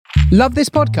Love this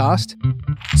podcast?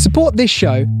 Support this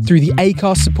show through the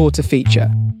Acast supporter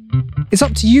feature. It's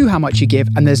up to you how much you give,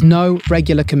 and there's no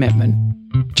regular commitment.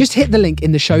 Just hit the link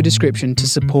in the show description to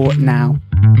support now.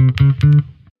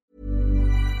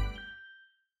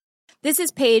 This is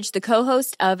Paige, the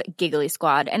co-host of Giggly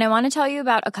Squad, and I want to tell you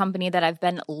about a company that I've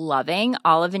been loving,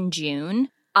 Olive & June.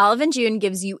 Olive & June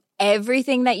gives you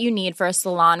everything that you need for a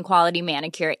salon-quality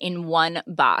manicure in one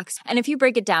box. And if you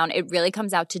break it down, it really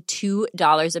comes out to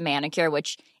 $2 a manicure,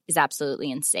 which is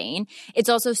absolutely insane. It's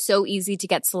also so easy to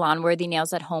get salon-worthy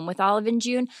nails at home with Olive &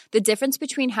 June. The difference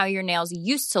between how your nails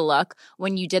used to look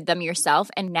when you did them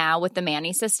yourself and now with the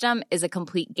Mani system is a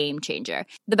complete game changer.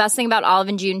 The best thing about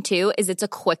Olive & June, too, is it's a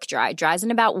quick dry. Dries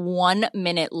in about 1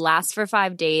 minute, lasts for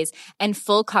 5 days, and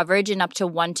full coverage in up to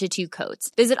 1 to 2 coats.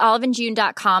 Visit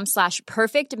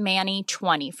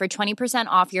oliveandjune.com/perfectmani20 for 20%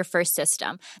 off your first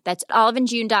system. That's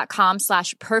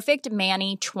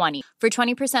oliveandjune.com/perfectmani20 for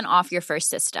 20% off your first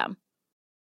system.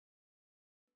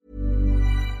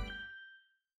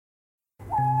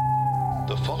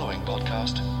 The following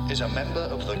podcast is a member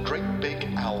of the Great Big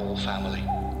Owl family.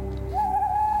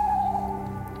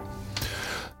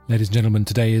 Ladies and gentlemen,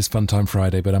 today is Fun Time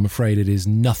Friday, but I'm afraid it is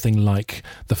nothing like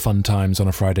the fun times on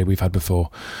a Friday we've had before.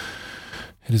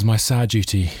 It is my sad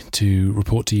duty to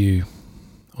report to you,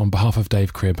 on behalf of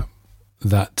Dave Cribb,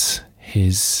 that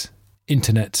his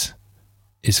internet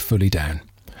is fully down.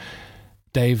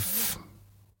 Dave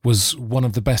was one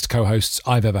of the best co-hosts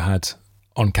I've ever had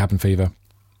on Cabin Fever,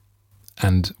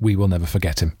 and we will never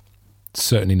forget him.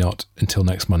 Certainly not until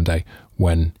next Monday,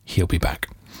 when he'll be back.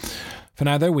 For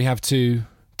now, though, we have to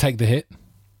take the hit.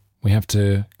 We have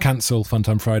to cancel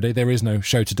Funtime Friday. There is no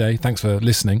show today. Thanks for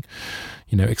listening.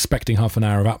 You know, expecting half an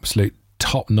hour of absolute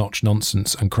top-notch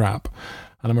nonsense and crap.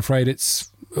 And I'm afraid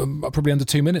it's probably under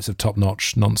 2 minutes of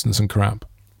top-notch nonsense and crap.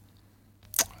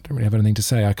 I don't really have anything to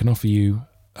say. I can offer you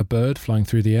a bird flying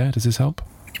through the air. Does this help?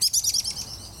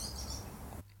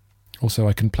 Also,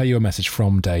 I can play you a message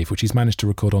from Dave, which he's managed to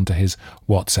record onto his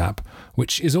WhatsApp,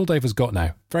 which is all Dave has got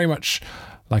now. Very much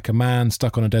like a man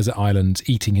stuck on a desert island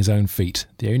eating his own feet.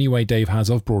 The only way Dave has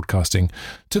of broadcasting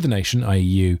to the nation, i.e.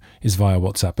 you, is via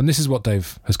WhatsApp. And this is what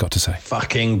Dave has got to say.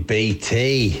 Fucking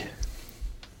BT.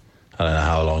 I don't know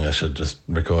how long I should just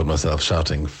record myself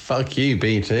shouting, fuck you,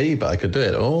 BT, but I could do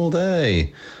it all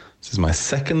day. This is my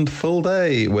second full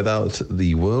day without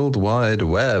the World Wide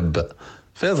Web.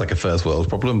 Feels like a first world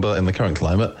problem, but in the current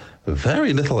climate,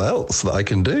 very little else that I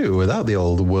can do without the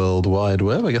old World Wide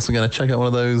Web. I guess I'm going to check out one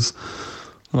of those,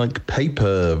 like,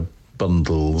 paper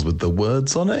bundles with the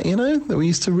words on it, you know, that we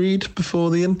used to read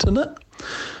before the internet.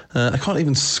 I can't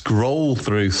even scroll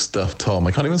through stuff, Tom.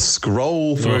 I can't even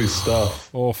scroll through stuff.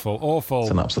 Awful.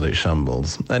 It's an absolute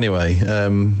shambles. Anyway,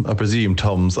 I presume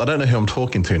Tom's... I don't know who I'm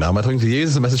talking to now. Am I talking to you?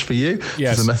 Is this a message for you?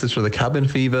 Yes. Is this a message for the Cabin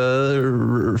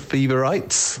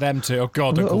Feverites? Them too. Oh,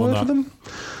 God, don't call them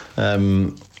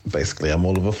that. Basically, I'm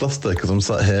all of a fluster because I'm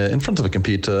sat here in front of a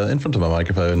computer, in front of my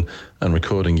microphone, and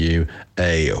recording you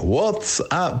a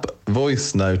WhatsApp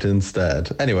voice note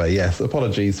instead. Anyway, yes,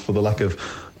 apologies for the lack of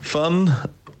fun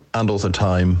and also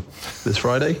time this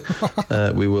Friday.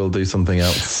 We will do something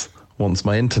else once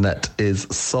my internet is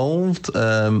solved.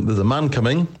 There's a man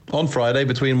coming on Friday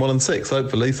between 1 and 6,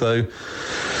 hopefully, so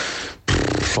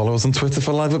follow us on Twitter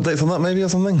for live updates on that maybe or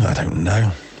something. I don't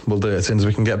know. We'll do it as soon as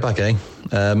we can get back, eh?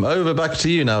 Over back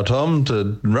to you now, Tom,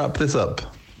 to wrap this up.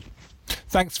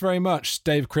 Thanks very much.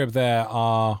 Dave Cribb there,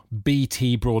 our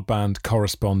BT broadband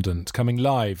correspondent, coming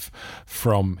live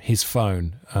from his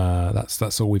phone.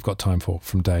 That's all we've got time for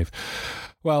from Dave.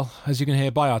 Well, as you can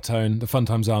hear by our tone, the fun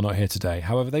times are not here today.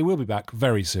 However, they will be back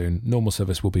very soon. Normal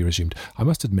service will be resumed. I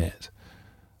must admit,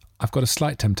 I've got a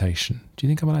slight temptation. Do you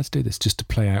think I'm allowed to do this, just to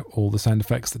play out all the sound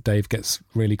effects that Dave gets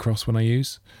really cross when I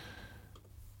use?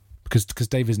 Because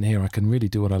Dave isn't here, I can really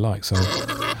do what I like, so...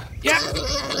 Yeah!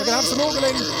 We're going to have some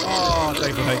ogling! Oh,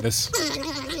 Dave will hate this.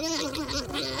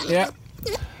 Yeah.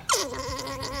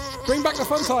 Bring back the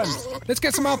fun times! Let's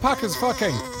get some alpacas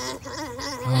fucking!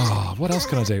 Oh, what else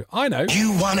can I do? I know!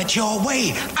 You want it your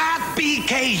way! At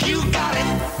BK, you got it!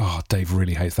 Oh, Dave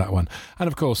really hates that one. And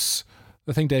of course,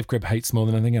 the thing Dave Cribb hates more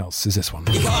than anything else is this one.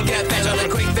 You can't get better than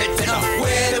Quick Fit Fitter.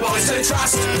 We're the boys to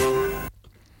trust!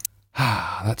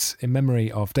 That's in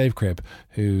memory of Dave Cribb,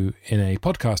 who, in a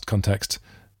podcast context,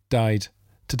 died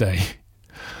today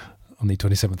on the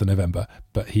 27th of November,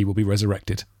 but he will be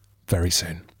resurrected very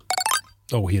soon.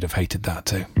 Oh, he'd have hated that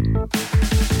too.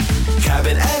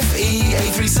 Cabin FE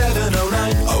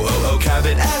 83709. Oh,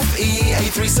 Cabin FE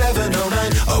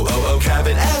 83709. Oh,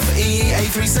 Cabin FE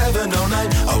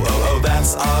 83709. Oh,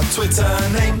 that's our Twitter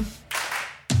name.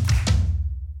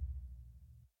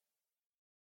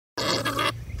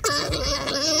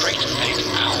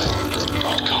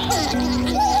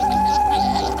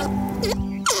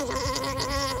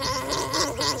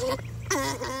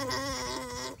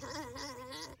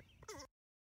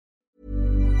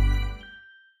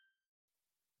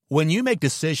 When you make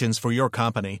decisions for your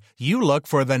company, you look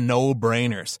for the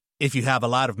no-brainers. If you have a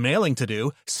lot of mailing to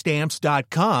do,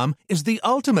 Stamps.com is the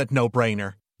ultimate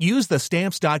no-brainer. Use the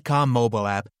Stamps.com mobile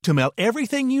app to mail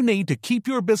everything you need to keep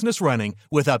your business running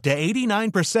with up to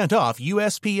 89% off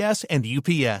USPS and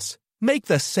UPS. Make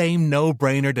the same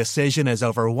no-brainer decision as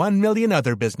over 1 million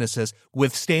other businesses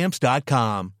with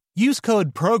Stamps.com. Use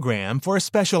code PROGRAM for a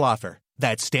special offer.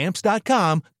 That's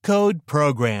Stamps.com, code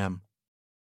PROGRAM.